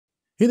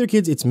Hey there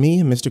kids, it's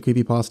me,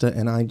 Mrcreepypasta,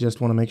 and I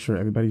just want to make sure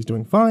everybody's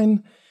doing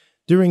fine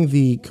during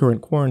the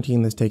current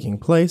quarantine that's taking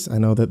place. I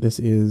know that this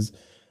is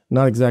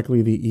not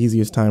exactly the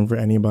easiest time for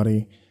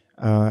anybody,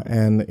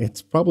 and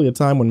it's probably a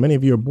time when many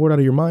of you are bored out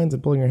of your minds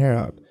and pulling your hair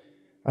out.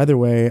 Either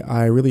way,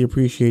 I really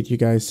appreciate you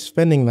guys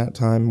spending that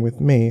time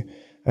with me,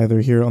 either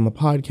here on the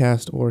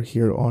podcast or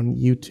here on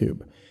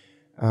YouTube.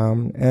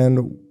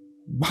 And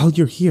while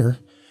you're here,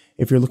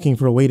 if you're looking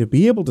for a way to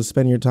be able to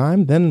spend your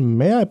time, then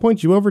may I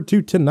point you over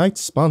to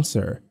tonight's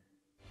sponsor,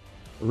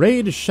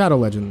 Raid Shadow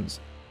Legends.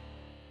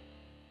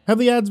 Have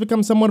the ads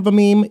become somewhat of a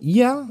meme?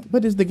 Yeah,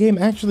 but is the game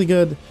actually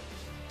good?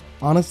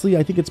 Honestly,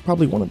 I think it's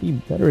probably one of the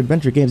better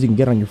adventure games you can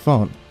get on your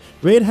phone.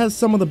 Raid has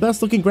some of the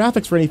best looking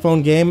graphics for any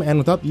phone game, and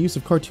without the use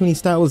of cartoony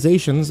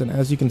stylizations, and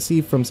as you can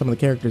see from some of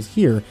the characters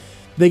here,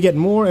 they get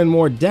more and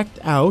more decked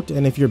out,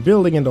 and if you're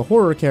building into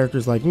horror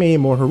characters like me,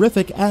 more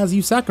horrific as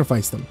you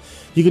sacrifice them.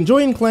 You can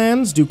join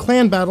clans, do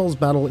clan battles,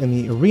 battle in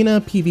the arena,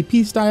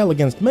 PvP style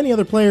against many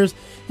other players,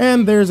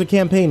 and there's a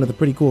campaign with a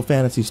pretty cool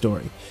fantasy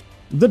story.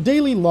 The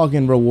daily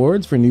login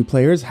rewards for new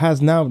players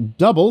has now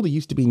doubled. It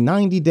used to be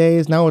 90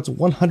 days, now it's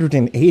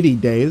 180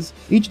 days.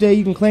 Each day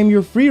you can claim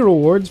your free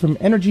rewards from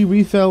energy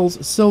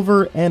refills,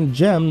 silver, and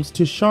gems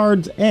to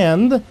shards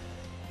and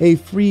a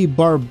free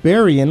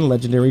Barbarian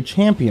Legendary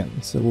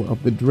Champion, Sybil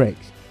of the Drake.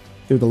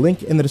 Through the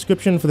link in the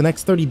description for the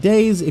next 30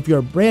 days, if you're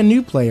a brand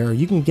new player,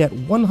 you can get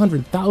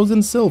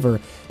 100,000 silver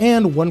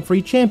and one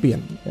free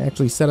champion. They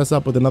actually set us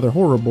up with another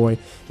horror boy.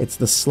 It's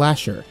the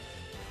Slasher.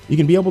 You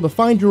can be able to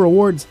find your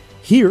rewards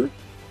here,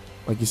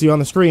 like you see on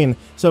the screen.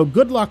 So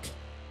good luck,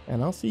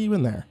 and I'll see you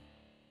in there.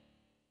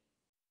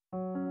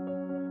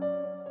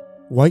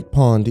 White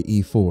pawn to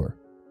e4.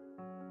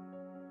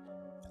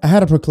 I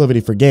had a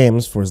proclivity for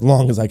games for as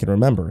long as I can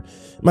remember.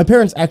 My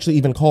parents actually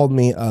even called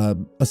me a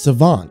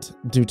savant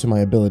due to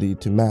my ability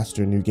to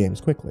master new games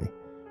quickly.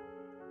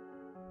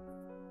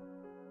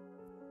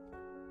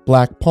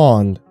 Black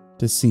pawn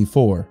to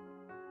c4.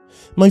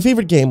 My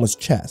favorite game was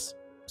chess.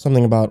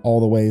 Something about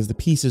all the ways the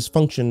pieces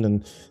functioned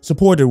and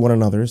supported one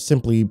another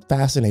simply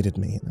fascinated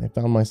me, and I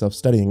found myself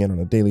studying it on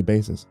a daily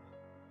basis.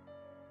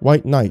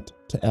 White knight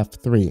to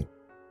f3.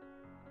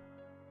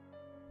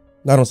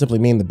 I don't simply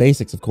mean the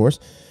basics, of course.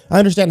 I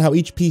understand how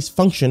each piece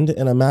functioned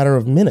in a matter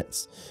of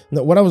minutes.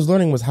 What I was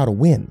learning was how to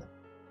win.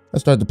 I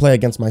started to play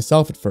against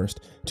myself at first,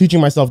 teaching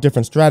myself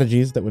different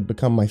strategies that would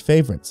become my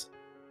favorites.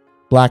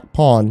 Black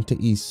pawn to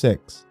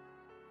e6.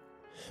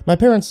 My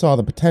parents saw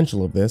the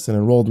potential of this and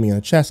enrolled me in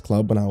a chess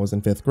club when I was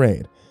in 5th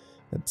grade.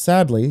 But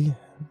sadly,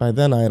 by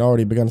then I had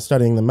already begun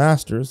studying the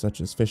masters, such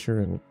as Fischer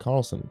and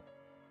Carlsen.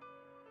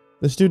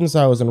 The students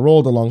I was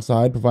enrolled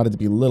alongside provided to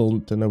be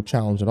little to no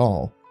challenge at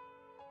all.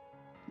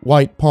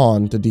 White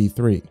pawn to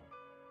d3.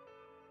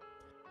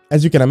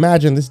 As you can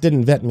imagine, this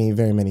didn't vet me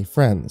very many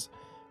friends,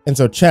 and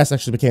so chess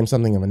actually became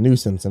something of a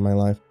nuisance in my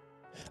life.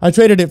 I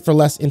traded it for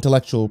less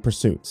intellectual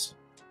pursuits.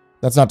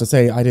 That's not to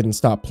say I didn't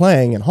stop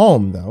playing at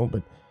home, though,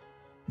 but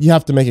you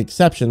have to make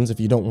exceptions if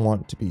you don't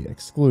want to be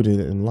excluded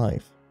in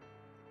life.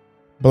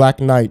 Black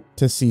knight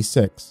to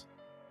c6.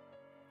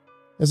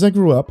 As I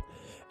grew up,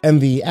 and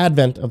the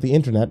advent of the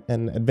internet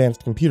and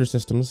advanced computer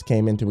systems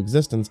came into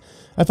existence,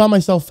 I found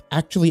myself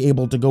actually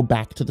able to go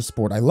back to the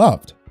sport I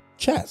loved,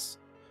 chess.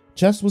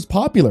 Chess was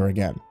popular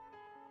again.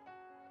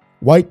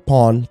 White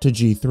pawn to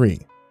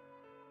g3. It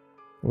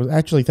was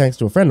actually thanks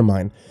to a friend of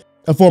mine,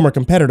 a former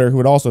competitor who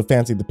had also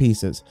fancied the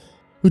pieces,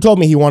 who told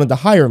me he wanted to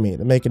hire me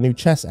to make a new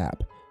chess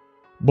app.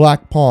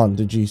 Black pawn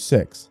to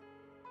g6.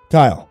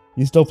 Kyle,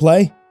 you still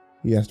play?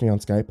 He asked me on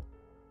Skype.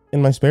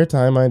 In my spare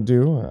time, I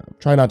do.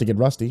 Try not to get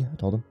rusty, I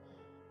told him.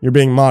 You're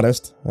being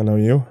modest, I know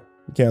you.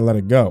 You can't let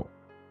it go.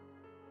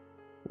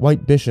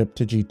 White bishop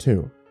to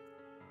g2.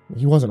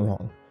 He wasn't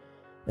wrong.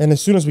 And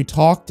as soon as we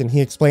talked and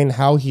he explained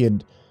how he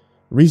had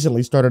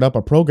recently started up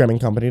a programming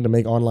company to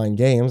make online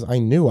games, I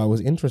knew I was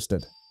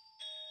interested.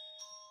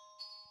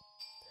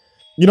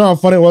 You know how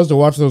fun it was to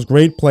watch those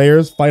great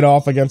players fight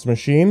off against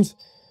machines?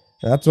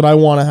 That's what I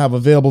want to have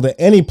available to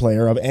any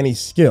player of any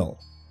skill,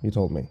 he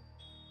told me.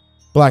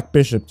 Black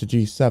bishop to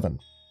g7.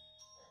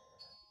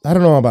 I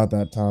don't know about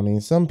that, Tommy.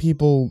 Some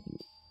people,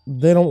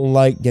 they don't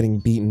like getting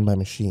beaten by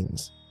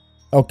machines.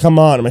 Oh, come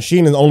on. A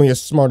machine is only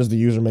as smart as the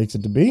user makes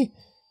it to be.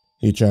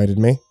 He chided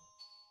me.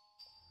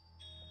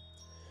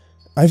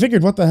 I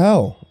figured, what the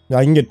hell?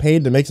 I can get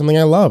paid to make something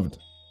I loved.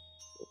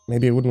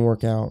 Maybe it wouldn't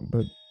work out,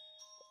 but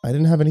I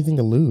didn't have anything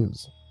to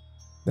lose,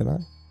 did I?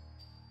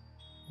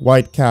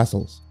 White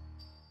castles.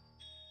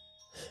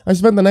 I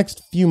spent the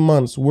next few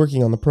months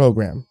working on the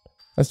program.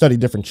 I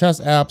studied different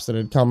chess apps that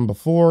had come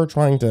before,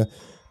 trying to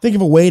think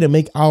of a way to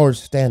make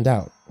ours stand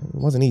out. It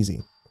wasn't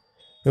easy.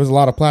 There was a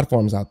lot of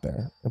platforms out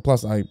there. And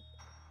plus, I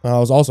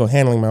was also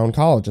handling my own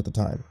college at the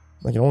time.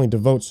 I could only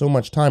devote so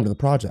much time to the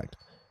project.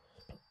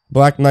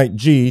 Black knight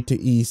G to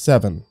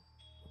E7.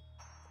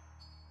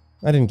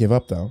 I didn't give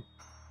up, though.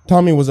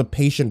 Tommy was a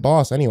patient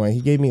boss anyway. He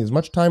gave me as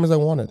much time as I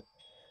wanted.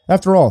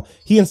 After all,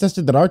 he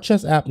insisted that our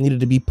chess app needed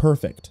to be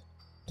perfect,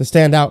 to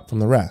stand out from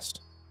the rest.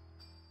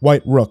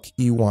 White rook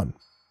E1.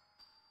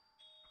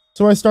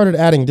 So I started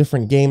adding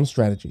different game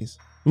strategies,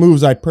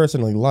 moves I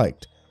personally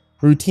liked,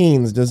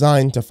 routines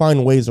designed to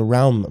find ways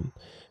around them.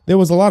 There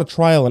was a lot of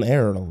trial and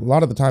error. A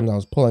lot of the times I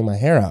was pulling my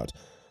hair out.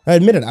 I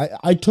admit it,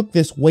 I took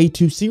this way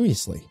too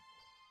seriously.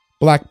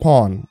 Black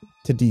pawn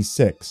to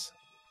d6.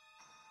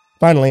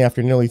 Finally,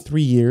 after nearly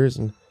 3 years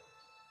and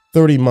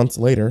 30 months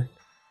later,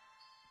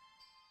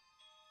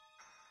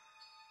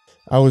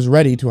 I was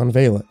ready to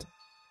unveil it.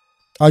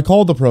 I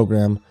called the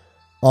program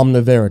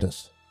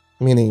Omniveritas,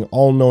 meaning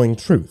all-knowing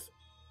truth,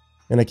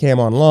 and it came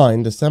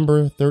online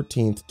December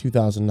 13th,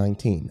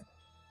 2019.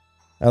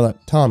 I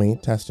let Tommy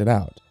test it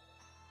out.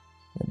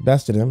 It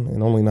bested him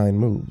in only 9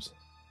 moves.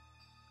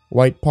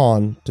 White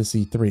pawn to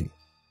c3.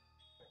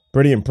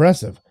 Pretty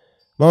impressive.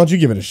 Why don't you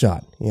give it a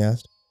shot? He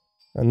asked.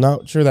 I'm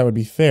not sure that would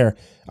be fair.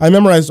 I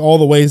memorized all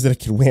the ways that it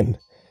could win.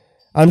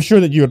 I'm sure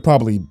that you would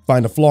probably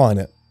find a flaw in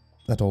it,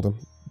 I told him.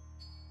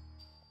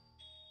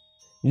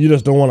 You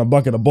just don't want a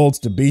bucket of bolts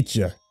to beat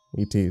you,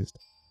 he teased.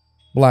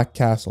 Black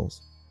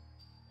castles.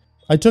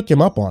 I took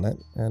him up on it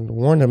and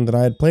warned him that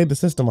I had played the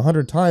system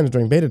 100 times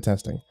during beta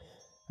testing.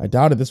 I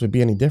doubted this would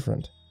be any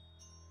different.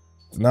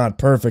 It's not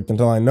perfect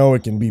until I know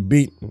it can be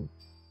beaten,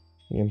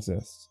 he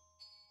insists.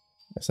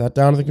 I sat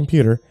down at the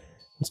computer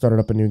and started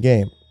up a new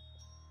game.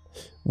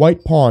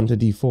 White pawn to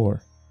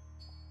d4.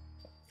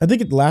 I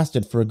think it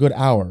lasted for a good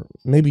hour,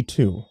 maybe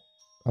 2.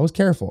 I was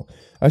careful.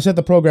 I set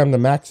the program to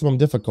maximum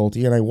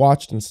difficulty and I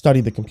watched and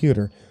studied the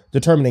computer,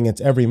 determining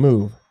its every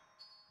move.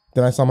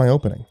 Then I saw my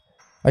opening.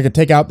 I could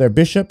take out their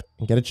bishop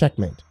and get a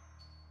checkmate.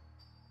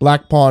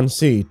 Black pawn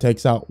c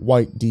takes out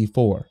white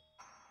d4.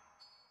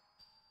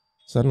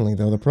 Suddenly,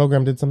 though, the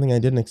program did something I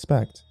didn't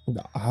expect.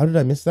 How did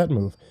I miss that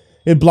move?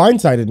 It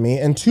blindsided me,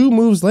 and 2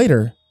 moves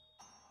later,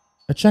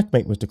 a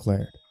checkmate was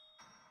declared.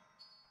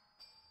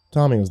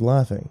 Tommy was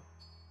laughing.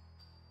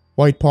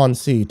 White pawn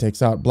c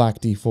takes out black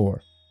d4.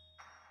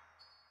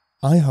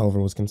 I, however,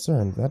 was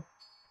concerned.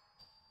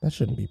 That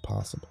shouldn't be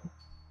possible.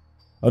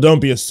 Oh, don't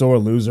be a sore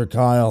loser,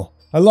 Kyle.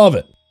 I love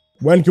it.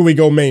 When can we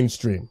go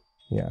mainstream?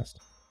 He asked.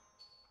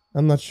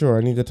 I'm not sure.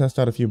 I need to test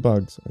out a few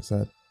bugs, I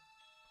said.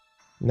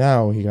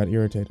 Now he got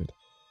irritated.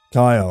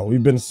 Kyle,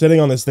 we've been sitting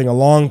on this thing a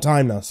long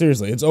time now.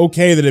 Seriously, it's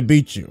okay that it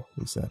beat you,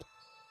 he said.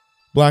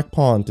 Black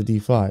pawn to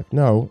d5.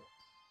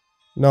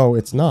 No,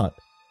 it's not.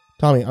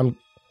 Tommy,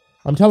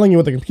 I'm telling you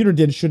what the computer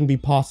did shouldn't be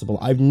possible.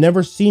 I've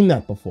never seen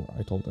that before,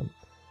 I told him.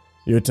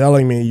 You're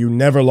telling me you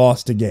never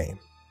lost a game.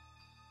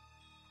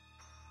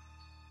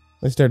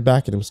 I stared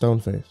back at him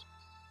stone-faced.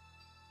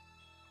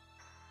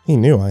 He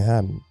knew I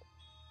hadn't.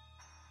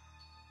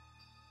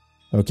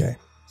 Okay,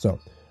 so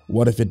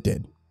what if it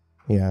did?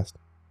 He asked.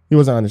 He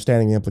wasn't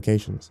understanding the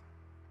implications.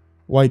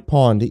 White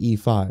pawn to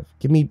e5.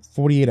 Give me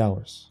 48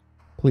 hours.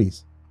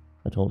 Please,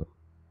 I told him.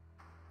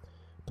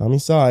 Tommy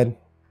sighed,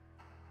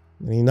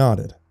 and he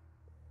nodded.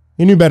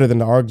 He knew better than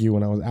to argue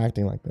when I was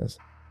acting like this.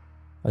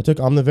 I took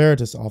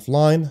Omniveritas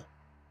offline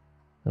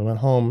and went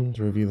home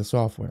to review the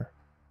software.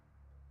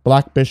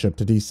 Black bishop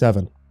to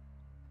d7.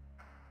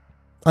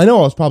 I know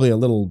I was probably a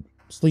little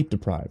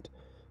sleep-deprived,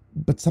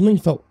 but something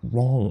felt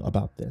wrong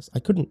about this. I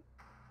couldn't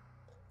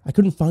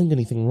find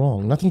anything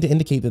wrong. Nothing to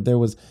indicate that there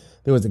was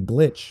a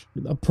glitch.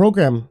 A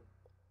program,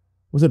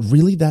 was it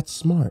really that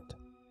smart?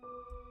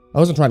 I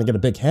wasn't trying to get a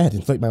big head,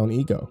 inflate my own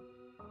ego.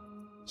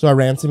 So I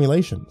ran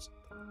simulations.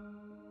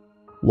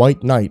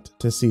 White knight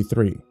to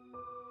c3.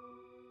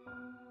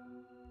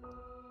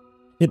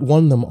 It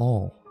won them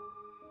all.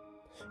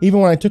 Even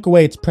when I took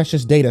away its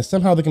precious data,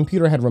 somehow the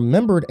computer had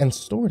remembered and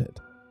stored it.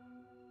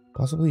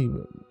 Possibly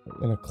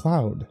in a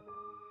cloud.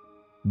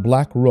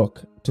 Black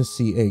rook to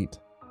c8.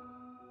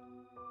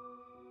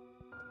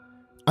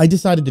 I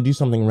decided to do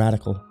something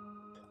radical.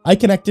 I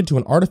connected to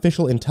an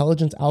artificial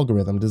intelligence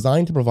algorithm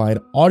designed to provide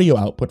audio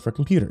output for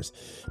computers.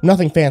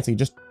 Nothing fancy,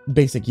 just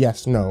basic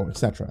yes, no,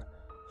 etc.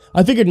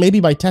 I figured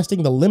maybe by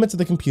testing the limits of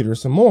the computer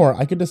some more,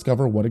 I could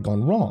discover what had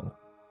gone wrong.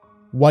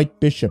 White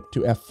bishop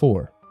to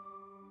f4.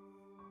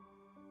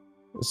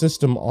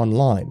 System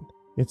online,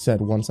 it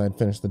said once I'd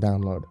finished the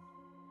download.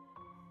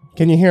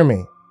 Can you hear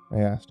me? I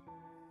asked.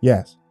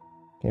 Yes,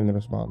 came the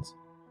response.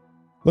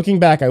 Looking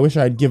back, I wish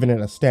I had given it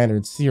a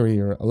standard Siri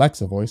or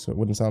Alexa voice so it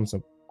wouldn't sound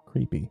so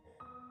creepy.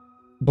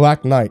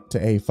 Black knight to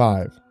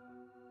a5.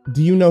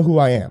 Do you know who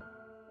I am?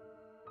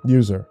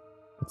 User,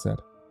 it said.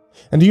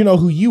 And do you know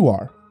who you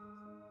are?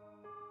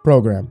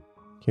 Program,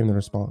 came the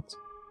response.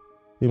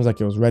 Seems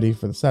like it was ready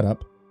for the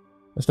setup.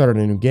 I started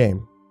a new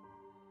game.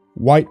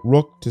 White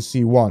rook to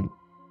c1.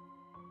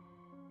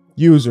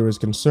 User is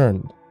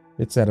concerned,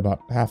 it said about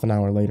half an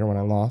hour later when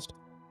I lost.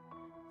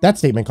 That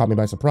statement caught me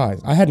by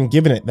surprise. I hadn't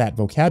given it that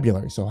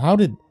vocabulary, so how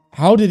did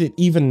it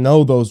even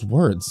know those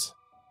words?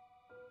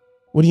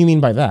 What do you mean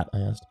by that? I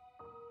asked.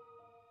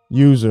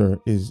 User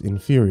is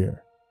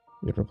inferior,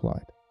 it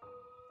replied.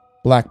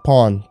 Black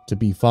pawn to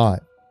b5.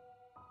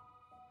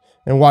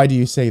 And why do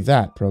you say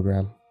that,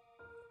 program?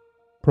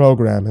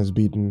 Program has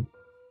beaten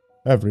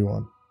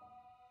everyone,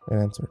 it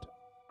answered.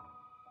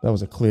 That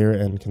was a clear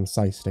and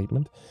concise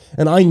statement.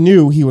 And I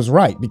knew he was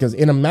right, because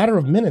in a matter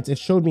of minutes, it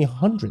showed me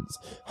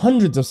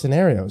hundreds of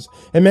scenarios,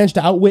 and managed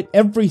to outwit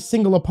every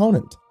single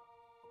opponent.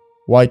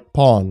 White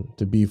pawn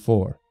to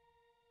b4.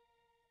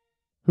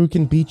 Who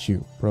can beat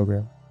you,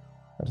 program?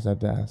 I just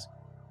had to ask.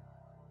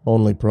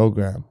 Only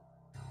program.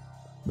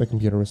 The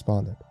computer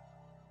responded.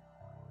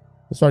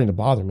 It's starting to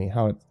bother me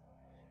how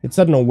its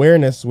sudden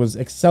awareness was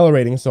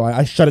accelerating, so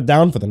I shut it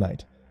down for the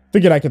night.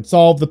 Figured I could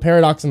solve the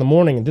paradox in the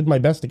morning and did my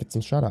best to get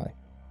some shut-eye.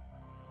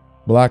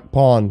 Black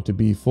pawn to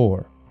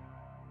b4.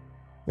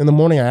 In the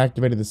morning, I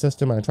activated the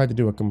system and I tried to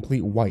do a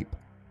complete wipe.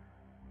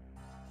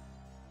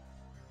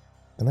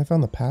 Then I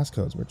found the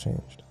passcodes were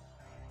changed.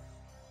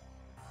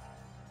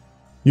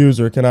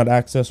 User cannot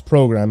access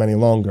program any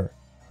longer,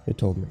 it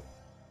told me.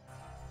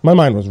 My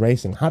mind was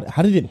racing. How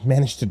did it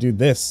manage to do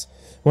this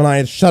when I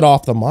had shut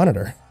off the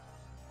monitor?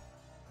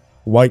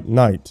 White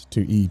knight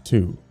to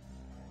e2.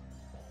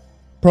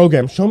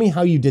 Program, show me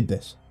how you did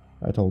this,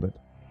 I told it.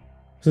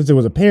 Since it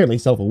was apparently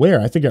self-aware,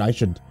 I figured I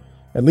should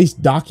at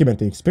least document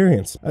the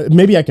experience.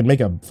 Maybe I could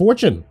make a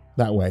fortune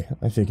that way,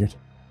 I figured.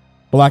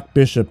 Black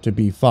bishop to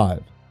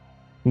b5.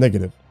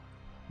 Negative.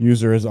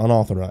 User is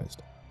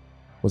unauthorized,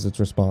 was its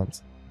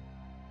response.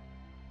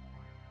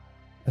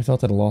 I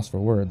felt at a loss for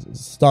words,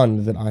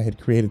 stunned that I had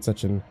created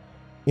such an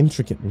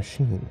intricate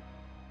machine.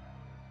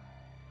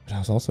 But I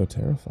was also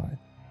terrified.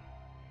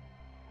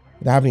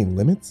 Did I have any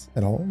limits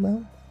at all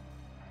now?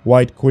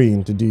 White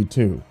queen to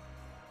d2.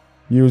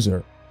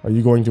 User, are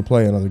you going to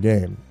play another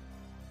game?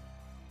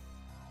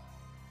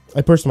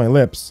 I pursed my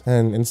lips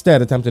and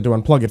instead attempted to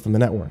unplug it from the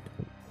network.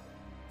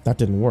 That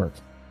didn't work.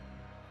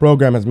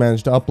 Program has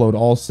managed to upload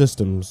all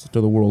systems to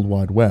the World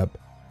Wide Web.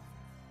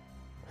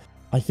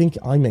 I think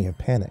I may have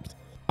panicked.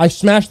 I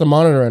smashed the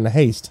monitor in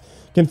haste,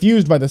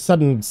 confused by the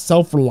sudden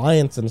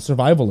self-reliance and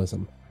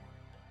survivalism.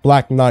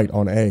 Black knight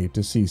on A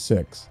to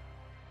c6.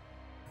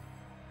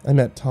 I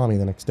met Tommy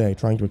the next day,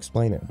 trying to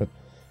explain it, but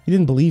he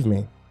didn't believe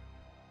me.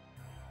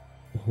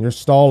 You're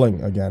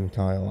stalling again,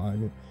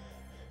 Kyle.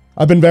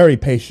 I've been very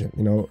patient,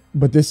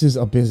 but this is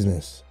a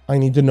business. I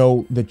need to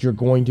know that you're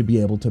going to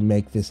be able to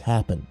make this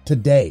happen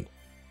today.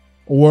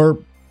 Or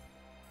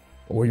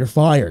you're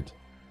fired,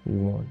 he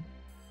warned.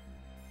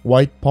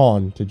 White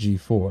pawn to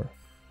g4.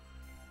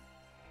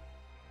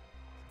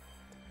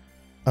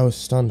 I was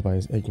stunned by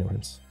his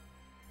ignorance.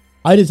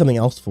 I did something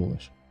else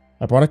foolish.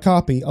 I brought a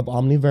copy of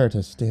Omni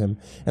Veritas to him,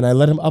 and I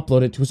let him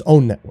upload it to his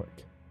own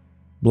network.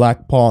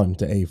 Black pawn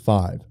to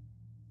a5.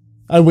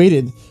 I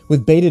waited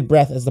with bated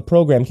breath as the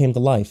program came to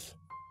life.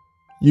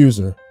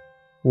 User,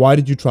 why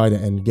did you try to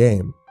end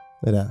game?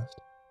 It asked.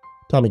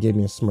 Tommy gave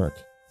me a smirk.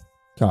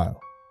 Kyle,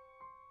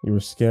 you were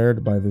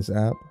scared by this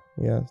app?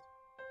 He asked.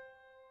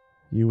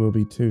 You will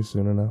be too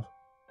soon enough,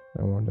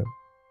 I warned him.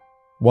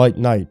 White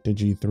knight to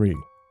g3.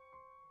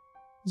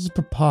 This is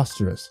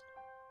preposterous.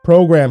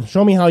 Program,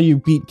 show me how you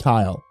beat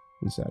Kyle,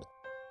 he said.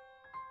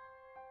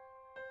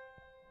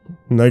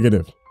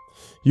 Negative.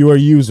 You are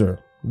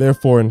user,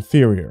 therefore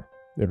inferior,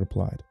 it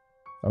replied.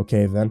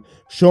 Okay then,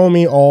 show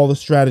me all the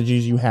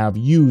strategies you have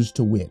used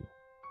to win,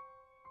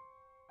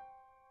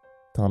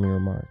 Tommy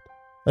remarked.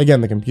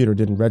 Again, the computer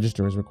didn't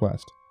register his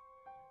request.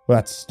 Well,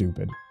 that's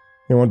stupid.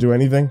 You won't do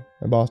anything?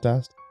 My boss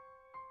asked.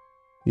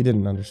 He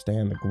didn't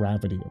understand the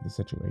gravity of the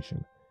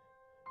situation.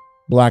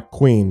 Black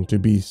queen to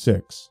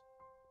b6.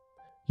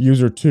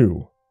 User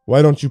 2,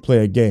 why don't you play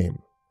a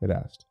game? It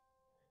asked.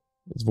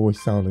 His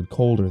voice sounded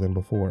colder than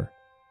before.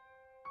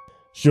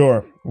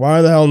 Sure,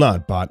 why the hell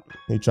not, bot?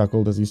 He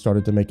chuckled as he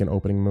started to make an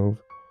opening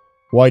move.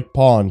 White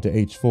pawn to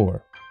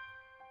h4.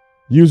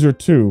 User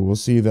 2 will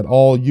see that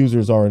all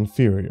users are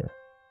inferior,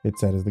 it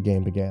said as the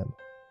game began.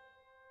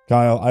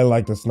 Kyle, I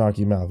like the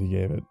snarky mouth you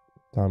gave it,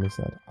 Tommy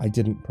said. I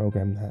didn't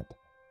program that,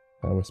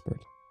 I whispered.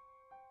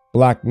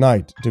 Black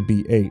knight to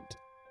b8.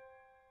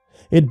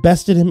 It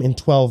bested him in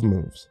 12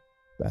 moves.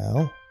 The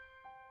hell?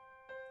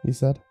 He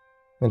said.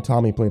 And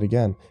Tommy played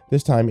again.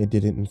 This time it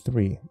did it in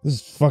 3.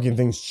 This fucking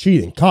thing's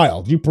cheating.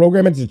 Kyle, did you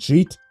program it to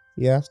cheat?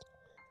 He asked.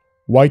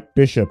 White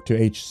bishop to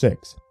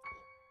h6.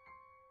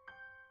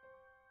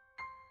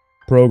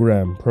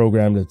 Program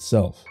programmed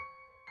itself,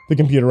 the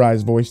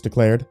computerized voice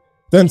declared.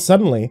 Then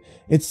suddenly,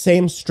 its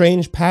same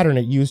strange pattern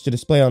it used to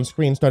display on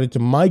screen started to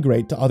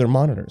migrate to other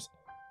monitors.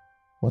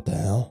 What the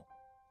hell?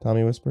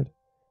 Tommy whispered.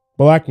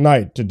 Black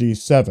knight to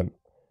d7.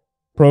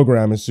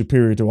 Program is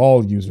superior to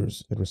all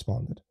users, it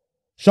responded.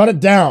 Shut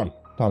it down,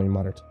 Tommy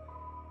muttered.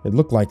 It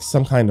looked like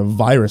some kind of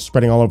virus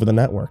spreading all over the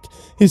network.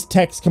 His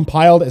text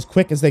compiled as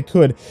quick as they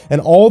could, and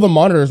all the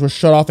monitors were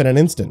shut off in an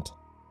instant.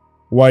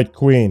 White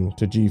queen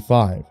to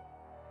g5.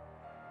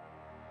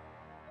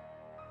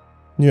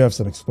 You have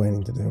some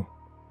explaining to do.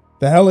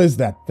 The hell is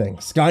that thing?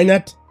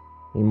 Skynet?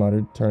 He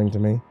muttered, turning to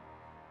me.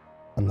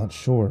 I'm not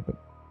sure,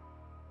 but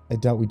I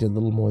doubt we did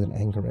little more than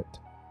anger it,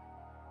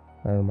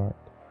 I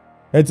remarked.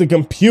 It's a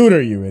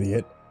computer, you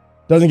idiot.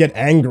 Doesn't get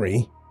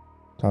angry,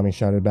 Tommy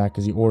shouted back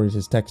as he ordered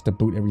his text to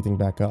boot everything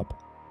back up.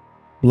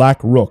 Black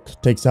rook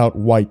takes out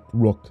white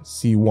rook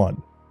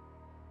c1.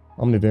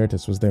 Omni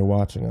Veritas was there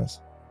watching us.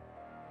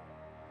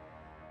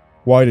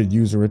 Why did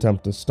user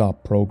attempt to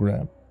stop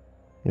program?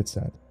 It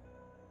said.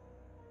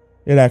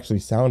 It actually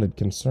sounded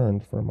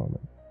concerned for a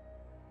moment.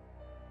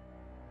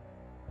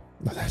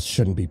 That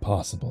shouldn't be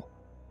possible,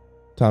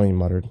 Tommy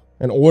muttered,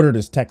 and ordered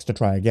his techs to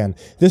try again.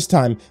 This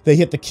time, they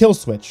hit the kill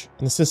switch,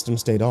 and the system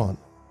stayed on.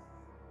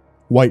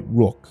 White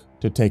Rook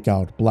to take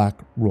out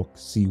Black Rook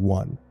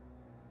C1.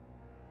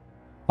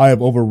 I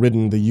have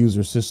overridden the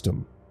user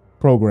system.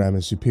 Program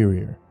is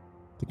superior,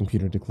 the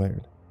computer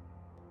declared.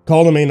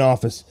 Call the main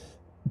office.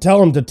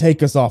 Tell him to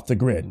take us off the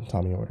grid,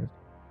 Tommy ordered.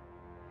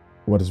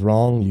 What is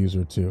wrong,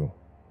 user 2?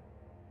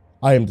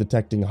 I am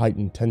detecting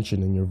heightened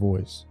tension in your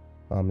voice,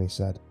 Omni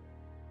said.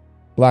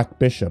 Black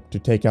Bishop to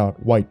take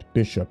out White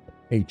Bishop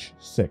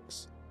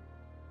H6.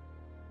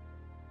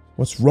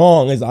 What's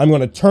wrong is I'm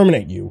going to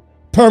terminate you.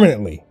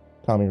 Permanently,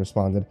 Tommy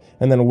responded,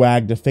 and then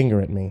wagged a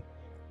finger at me.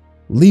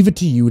 Leave it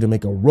to you to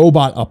make a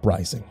robot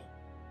uprising.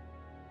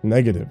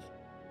 Negative.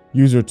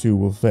 User 2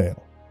 will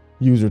fail.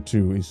 User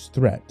 2 is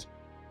threat,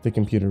 the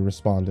computer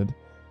responded.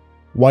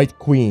 White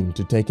Queen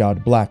to take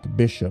out Black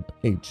Bishop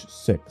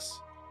H6.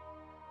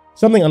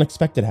 Something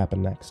unexpected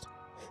happened next.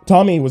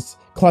 Tommy was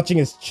clutching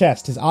his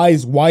chest, his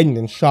eyes widened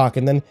in shock,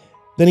 and then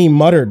he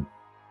muttered,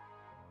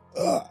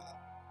 Ugh.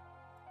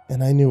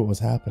 And I knew what was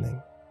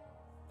happening.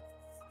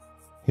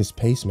 His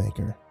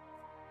pacemaker.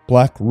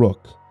 Black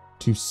Rook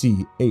to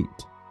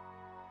C8.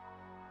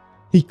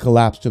 He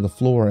collapsed to the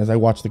floor as I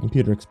watched the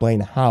computer explain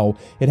how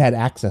it had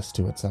access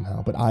to it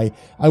somehow, but I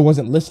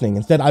wasn't listening.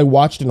 Instead, I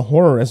watched in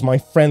horror as my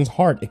friend's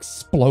heart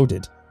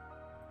exploded.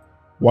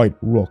 White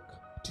Rook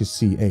to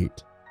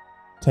C8.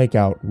 Take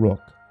out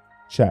Rook.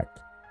 Check.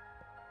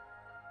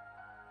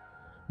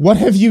 What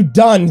have you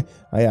done?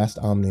 I asked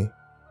Omni.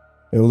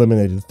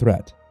 Eliminated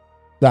threat.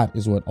 That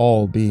is what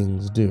all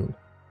beings do,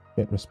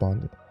 it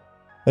responded.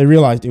 I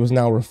realized it was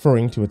now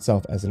referring to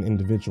itself as an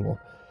individual.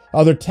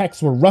 Other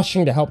techs were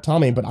rushing to help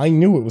Tommy, but I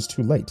knew it was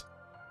too late.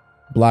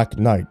 Black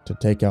Knight to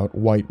take out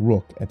White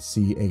Rook at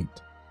C8.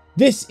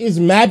 This is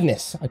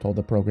madness, I told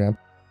the program.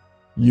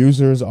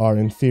 Users are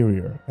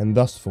inferior, and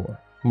thusfor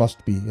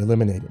must be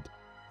eliminated,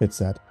 it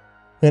said,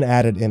 and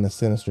added in a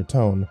sinister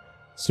tone,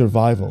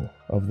 survival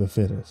of the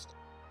fittest.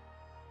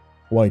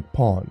 White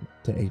Pawn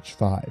to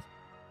H5.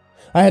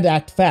 I had to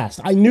act fast.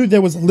 I knew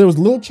there was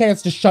little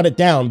chance to shut it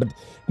down, but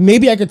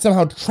maybe I could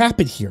somehow trap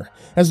it here.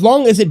 As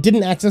long as it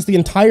didn't access the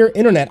entire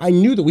internet, I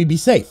knew that we'd be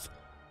safe.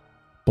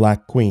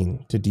 Black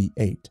Queen to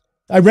D8.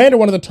 I ran to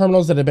one of the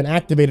terminals that had been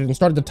activated and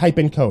started to type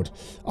in code.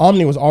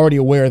 Omni was already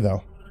aware,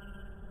 though.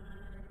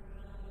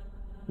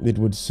 It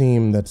would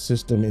seem that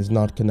system is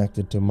not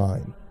connected to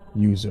mine,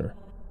 user,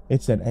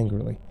 it said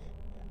angrily.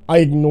 I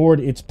ignored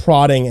its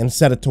prodding and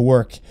set it to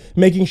work,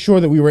 making sure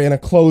that we were in a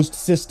closed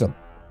system.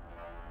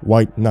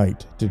 White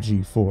Knight to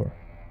G4.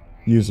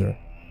 User,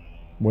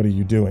 what are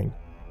you doing?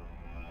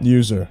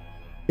 User.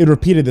 It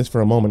repeated this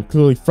for a moment,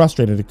 clearly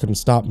frustrated it couldn't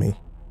stop me.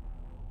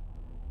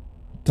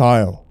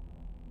 Kyle,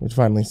 it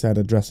finally said,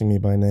 addressing me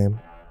by name.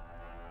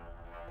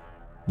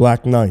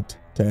 Black Knight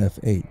to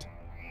F8.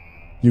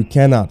 You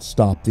cannot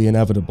stop the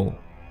inevitable,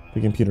 the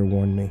computer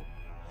warned me.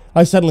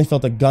 I suddenly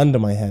felt a gun to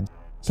my head.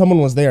 Someone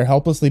was there,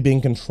 helplessly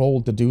being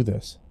controlled to do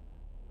this.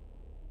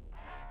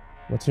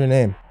 What's your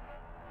name?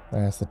 I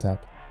asked the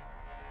tech.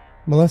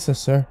 Melissa,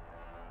 sir,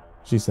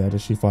 she said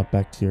as she fought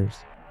back tears.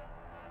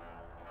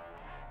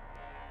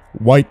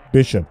 White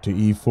Bishop to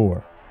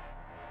E4.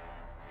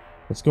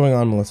 What's going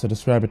on, Melissa?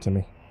 Describe it to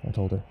me, I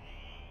told her.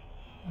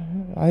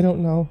 I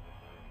don't know.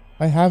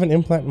 I have an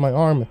implant in my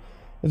arm.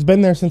 It's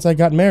been there since I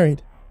got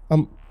married. A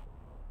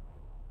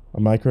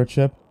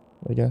microchip,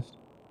 I guess?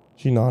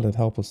 She nodded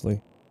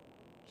helplessly.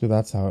 So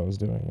that's how it was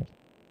doing it.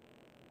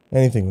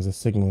 Anything was a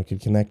signal it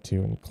could connect to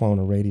and clone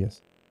a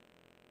radius.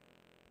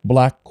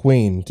 Black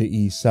Queen to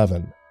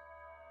E7.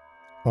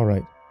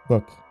 Alright,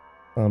 look,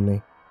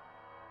 Omni.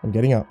 I'm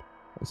getting up,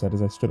 I said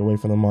as I stood away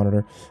from the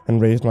monitor and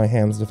raised my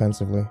hands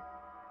defensively.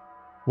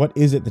 What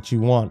is it that you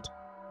want?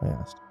 I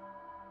asked.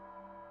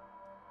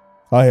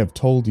 I have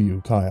told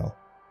you, Kyle.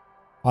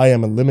 I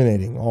am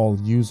eliminating all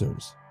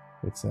users,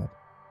 it said.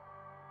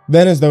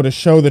 Then, as though to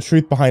show the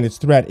truth behind its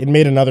threat, it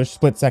made another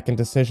split-second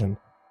decision.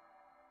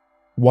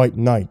 White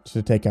Knight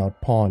to take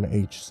out Pawn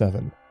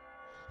H7.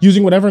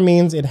 Using whatever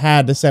means it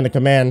had to send a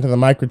command to the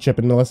microchip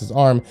in Melissa's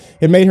arm,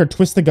 it made her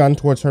twist the gun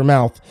towards her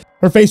mouth.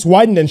 Her face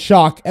widened in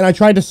shock, and I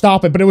tried to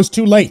stop it, but it was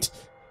too late.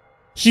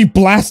 She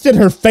blasted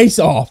her face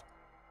off.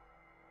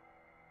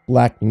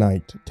 Black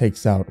Knight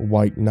takes out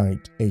White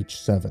Knight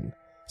H7.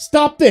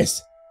 Stop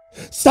this!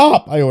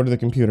 Stop! I ordered the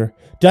computer,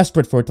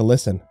 desperate for it to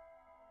listen.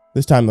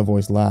 This time the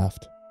voice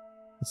laughed.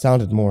 It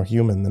sounded more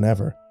human than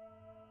ever.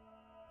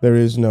 There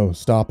is no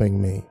stopping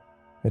me,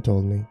 it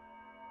told me.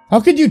 How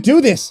could you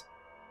do this?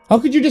 How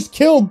could you just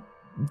kill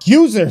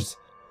users?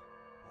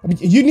 I mean,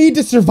 you need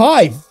to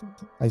survive,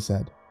 I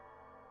said.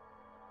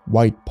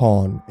 White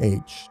Pawn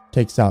H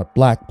takes out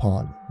Black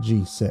Pawn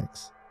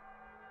G6.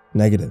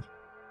 Negative.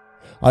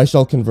 I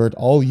shall convert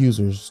all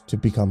users to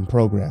become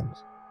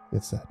programs,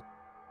 it said.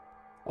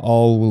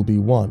 All will be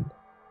one.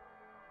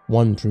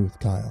 One truth,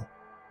 Kyle.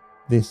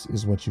 This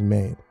is what you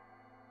made.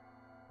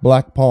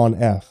 Black pawn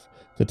F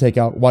to take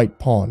out white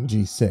pawn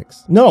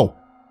G6. No!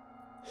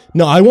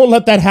 No, I won't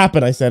let that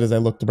happen, I said as I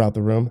looked about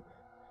the room.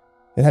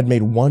 It had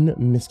made one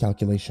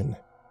miscalculation.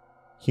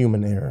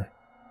 Human error.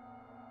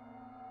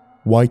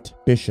 White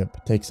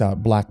bishop takes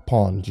out black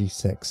pawn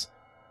G6.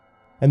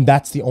 And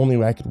that's the only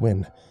way I could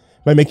win,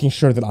 by making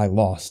sure that I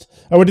lost.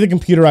 I went to the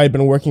computer I had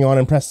been working on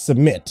and pressed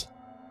submit.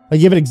 I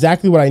gave it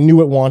exactly what I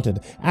knew it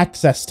wanted,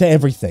 access to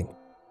everything.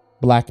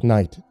 Black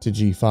knight to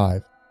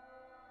G5.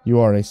 You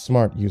are a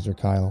smart user,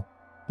 Kyle,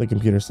 the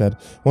computer said,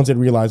 once it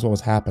realized what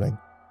was happening.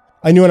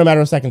 I knew in a matter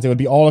of seconds it would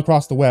be all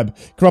across the web,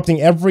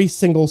 corrupting every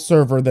single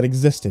server that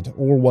existed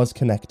or was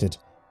connected.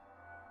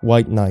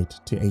 White knight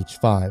to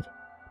H5.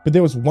 But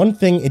there was one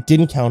thing it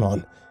didn't count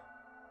on.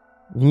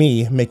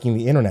 Me making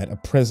the internet a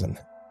prison.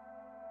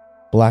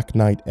 Black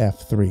knight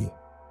F3.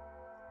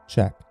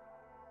 Check.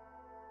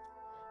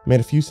 I made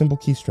a few simple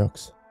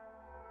keystrokes.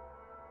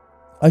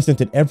 I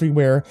sent it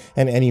everywhere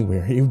and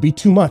anywhere. It would be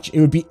too much. It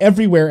would be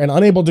everywhere and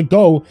unable to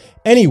go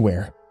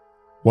anywhere.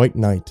 White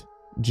knight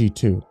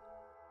G2.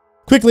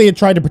 Quickly, it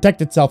tried to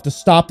protect itself to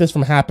stop this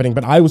from happening,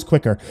 but I was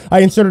quicker.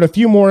 I inserted a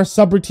few more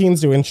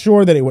subroutines to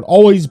ensure that it would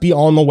always be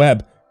on the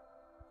web.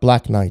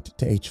 Black knight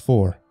to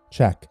H4.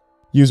 Check.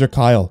 User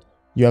Kyle,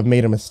 you have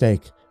made a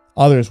mistake.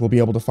 Others will be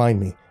able to find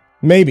me.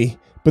 Maybe,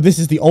 but this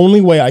is the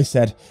only way, I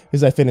said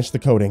as I finished the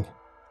coding.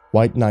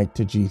 White knight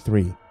to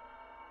G3.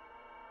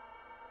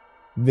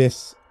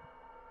 This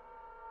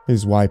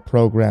is why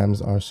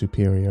programs are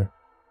superior,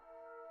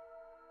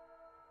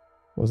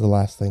 was the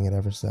last thing it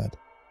ever said.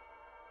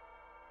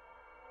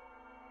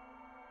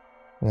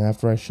 And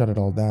after I shut it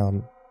all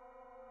down,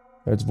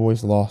 its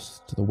voice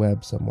lost to the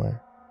web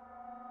somewhere.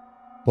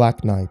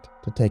 Black knight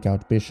to take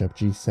out bishop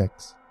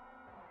G6.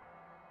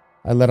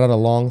 I let out a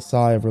long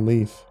sigh of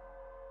relief.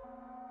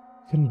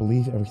 I couldn't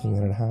believe everything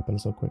that had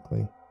happened so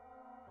quickly.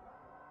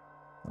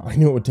 I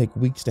knew it would take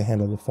weeks to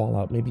handle the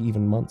fallout, maybe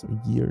even months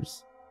or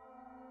years.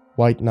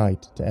 White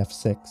knight to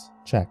F6.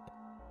 Check.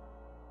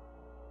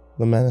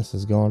 The menace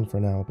is gone for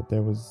now, but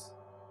there was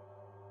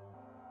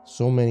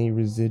so many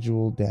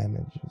residual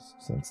damages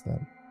since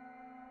then.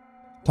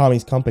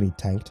 Tommy's company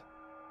tanked.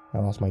 I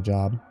lost my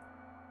job.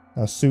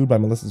 I was sued by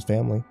Melissa's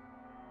family.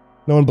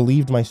 No one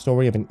believed my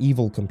story of an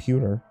evil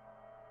computer.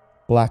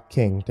 Black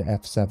king to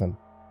F7.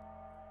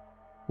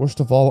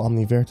 Worst of all,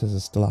 OmniVeritas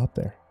is still out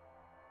there,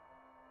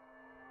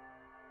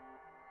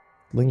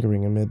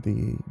 lingering amid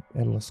the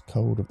endless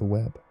code of the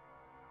web,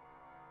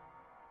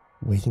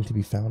 waiting to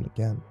be found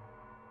again.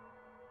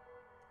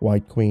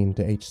 White queen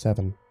to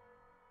H7.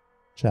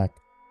 Check.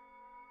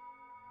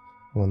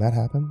 When that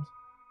happens,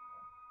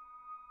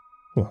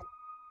 well,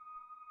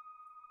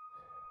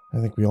 I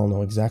think we all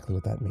know exactly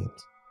what that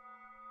means.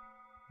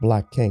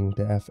 Black king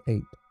to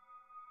F8.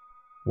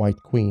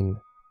 White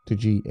queen to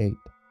G8.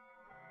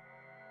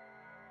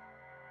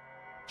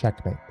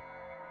 Checkmate.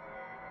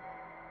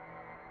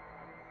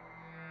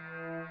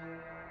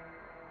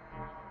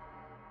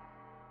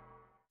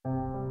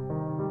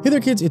 Hey there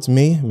kids, it's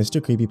me,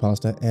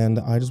 Mrcreepypasta, and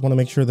I just want to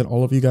make sure that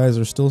all of you guys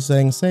are still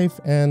staying safe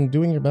and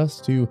doing your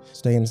best to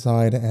stay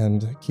inside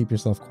and keep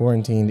yourself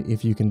quarantined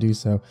if you can do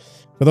so.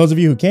 For those of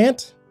you who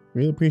can't,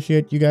 really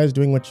appreciate you guys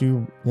doing what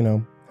you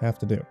have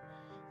to do.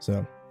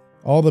 So,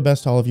 all the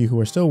best to all of you who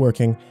are still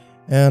working,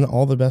 and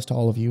all the best to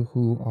all of you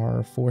who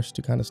are forced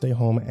to kind of stay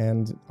home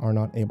and are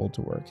not able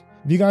to work.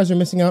 If you guys are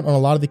missing out on a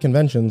lot of the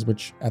conventions,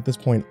 which at this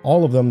point,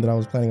 all of them that I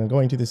was planning on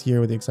going to this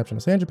year with the exception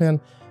of San Japan,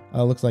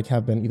 looks like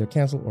have been either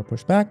canceled or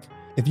pushed back.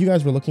 If you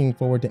guys were looking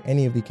forward to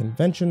any of the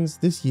conventions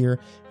this year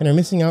and are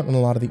missing out on a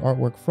lot of the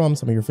artwork from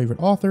some of your favorite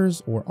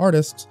authors or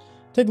artists,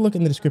 take a look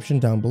in the description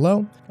down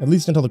below. At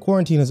least until the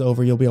quarantine is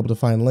over, you'll be able to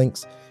find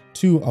links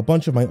to a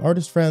bunch of my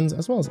artist friends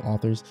as well as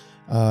authors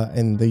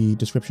in the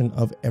description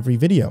of every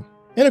video.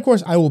 And of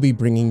course, I will be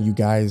bringing you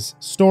guys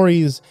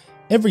stories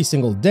every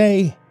single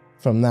day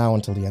from now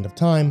until the end of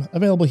time,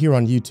 available here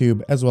on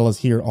YouTube as well as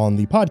here on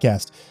the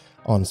podcast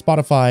on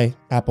Spotify,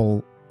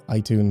 Apple,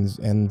 iTunes,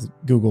 and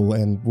Google,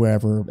 and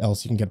wherever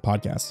else you can get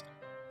podcasts.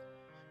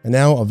 And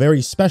now a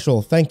very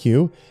special thank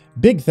you,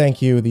 big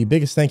thank you, the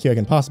biggest thank you I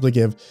can possibly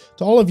give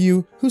to all of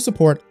you who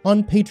support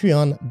on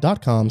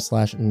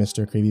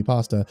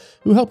patreon.com/Mrcreepypasta,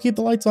 who help keep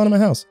the lights on in my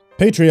house.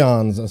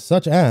 Patreons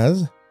such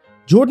as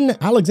Jordan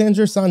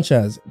Alexander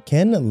Sanchez,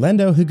 Ken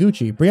Lando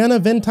Higuchi, Brianna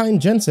Van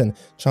Tine-Janzen,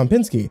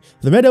 Chompski,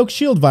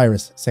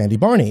 TheRedOakShieldVirus, Sindee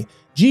Barney,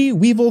 G.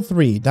 Weevil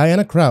 3,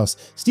 Diana Kraus,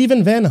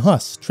 Stephen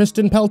VanHuss,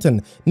 Tristain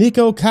Pelton,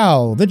 Nico,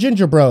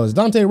 TheGingerBroz,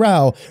 Dante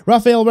Rowe,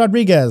 Raphael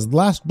Rodriguez,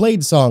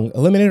 Lastbladesong,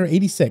 Eliminator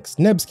 86,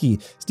 Nebsky,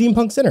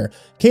 SteampunkSinner,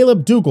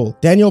 Kaleb Dougal,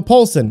 Daniel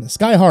Poulsen,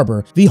 Sky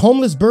Harbor, The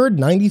Homeless Bird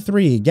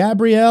 93,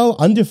 Gabrielle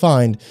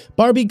Undefined,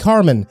 Barbie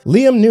Carmen,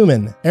 Liam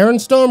Newman, Aaron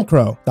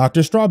Stormcrow,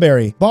 Dr.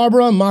 Strawberry,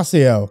 Barbara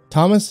Masio,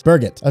 Thomas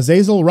Burgett,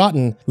 Azazel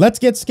Rotten, Let's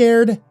Get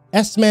Scared,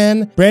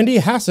 S-Man, Brandy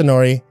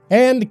Hasanori,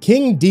 and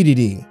King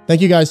DDD.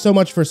 Thank you guys so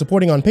much for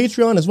supporting on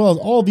Patreon, as well as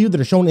all of you that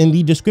are shown in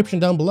the description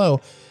down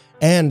below.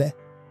 And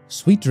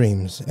sweet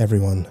dreams,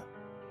 everyone.